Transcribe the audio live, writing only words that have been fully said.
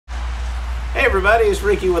Hey everybody, it's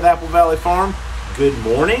Ricky with Apple Valley Farm. Good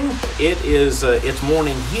morning. It's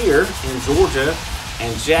morning here in Georgia,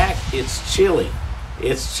 and Jack, it's chilly.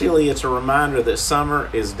 It's chilly. It's a reminder that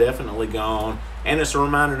summer is definitely gone, and it's a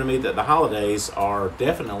reminder to me that the holidays are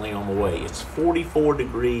definitely on the way. It's 44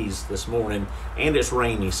 degrees this morning, and it's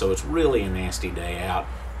rainy, so it's really a nasty day out,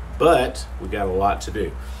 but we've got a lot to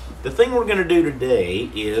do. The thing we're going to do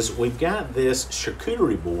today is we've got this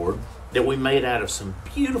charcuterie board that we made out of some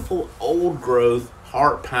beautiful old growth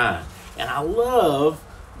Heartpine, and I love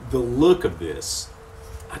the look of this.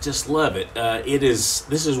 I just love it.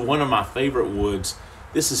 This is one of my favorite woods.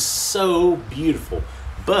 This is so beautiful,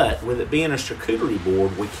 but with it being a charcuterie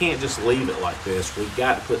board, we can't just leave it like this. We've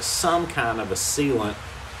got to put some kind of a sealant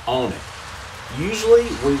on it. Usually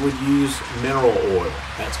we would use mineral oil.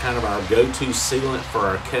 That's kind of our go-to sealant for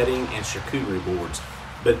our cutting and charcuterie boards.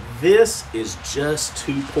 But this is just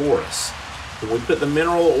too porous. When we put the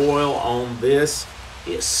mineral oil on this,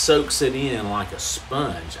 it soaks it in like a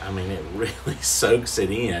sponge. I mean, it really soaks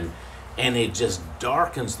it in, and it just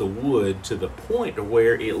darkens the wood to the point to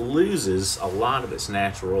where it loses a lot of its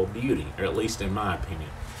natural beauty, or at least in my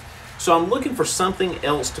opinion. So I'm looking for something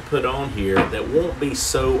else to put on here that won't be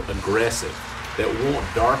so aggressive, that won't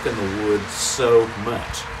darken the wood so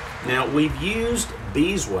much. Now, we've used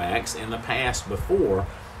beeswax in the past before,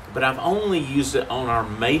 but I've only used it on our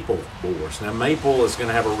maple boards. Now, maple is going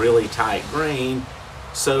to have a really tight grain,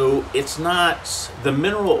 so it's not, the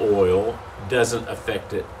mineral oil doesn't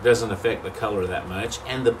affect it, doesn't affect the color that much,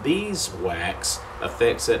 and the beeswax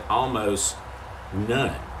affects it almost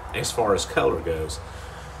none as far as color goes.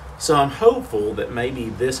 So I'm hopeful that maybe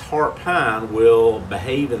this Heartpine will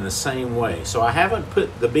behave in the same way. So I haven't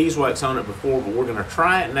put the beeswax on it before, but we're going to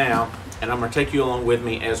try it now, and I'm going to take you along with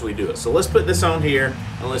me as we do it. So let's put this on here,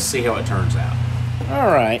 and let's see how it turns out.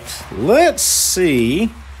 All right, let's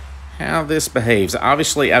see how this behaves.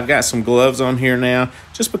 Obviously, I've got some gloves on here now,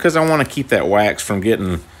 just because I want to keep that wax from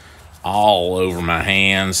getting all over my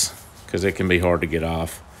hands, because it can be hard to get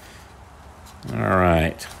off. All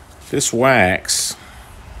right, this wax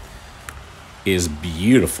is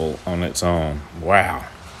beautiful on its own. Wow,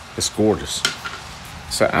 it's gorgeous.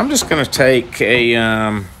 So I'm just going to take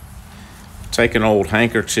an old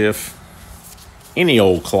handkerchief, any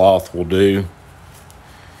old cloth will do,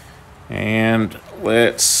 and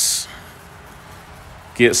let's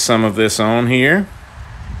get some of this on here.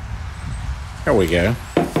 There we go.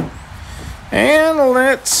 And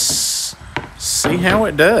let's see how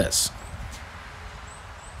it does.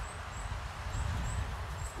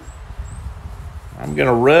 I'm going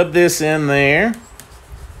to rub this in there,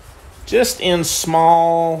 just in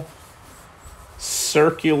small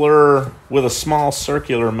circular, with a small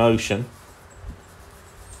circular motion.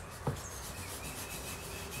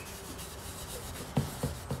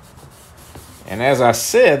 And as I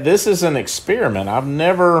said, this is an experiment. I've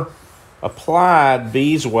never applied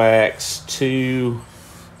beeswax to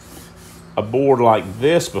a board like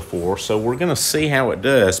this before, so we're going to see how it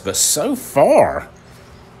does. But so far,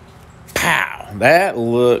 pow! That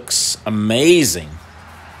looks amazing.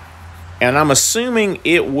 And I'm assuming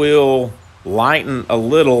it will lighten a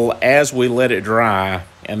little as we let it dry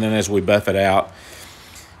and then as we buff it out.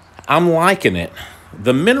 I'm liking it.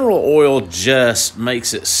 The mineral oil just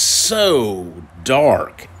makes it so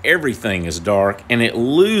dark. Everything is dark, and it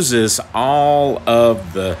loses all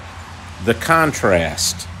of the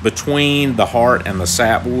contrast between the heart and the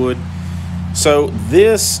sapwood. So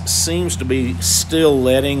this seems to be still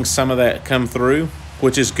letting some of that come through,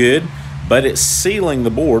 which is good, but it's sealing the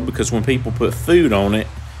board, because when people put food on it,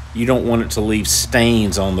 you don't want it to leave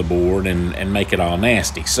stains on the board and make it all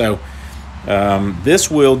nasty. So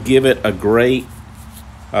this will give it a great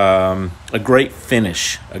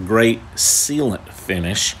finish, a great sealant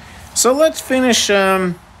finish. So let's finish,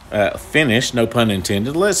 no pun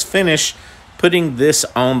intended, let's finish putting this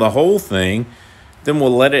on the whole thing. Then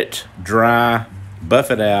we'll let it dry,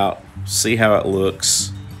 buff it out, see how it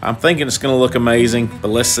looks. I'm thinking it's going to look amazing, but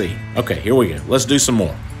let's see. Okay, here we go. Let's do some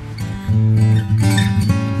more.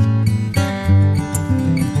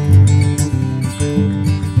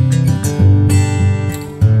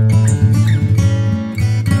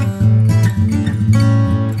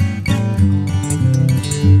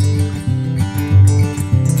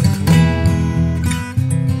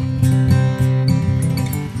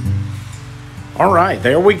 All right,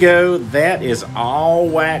 there we go. That is all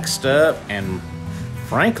waxed up and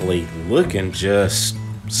frankly looking just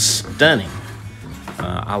stunning.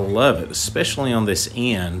 I love it, especially on this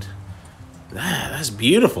end. That's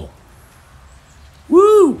beautiful.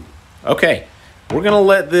 Woo! Okay, we're gonna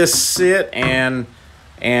let this sit and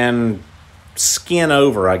skin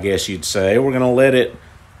over, I guess you'd say. We're going to let it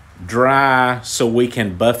dry so we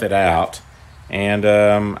can buff it out. And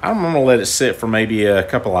I'm going to let it sit for maybe a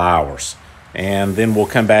couple of hours. And then we'll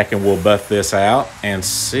come back and we'll buff this out and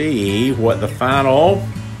see what the final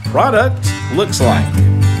product looks like.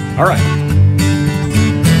 All right.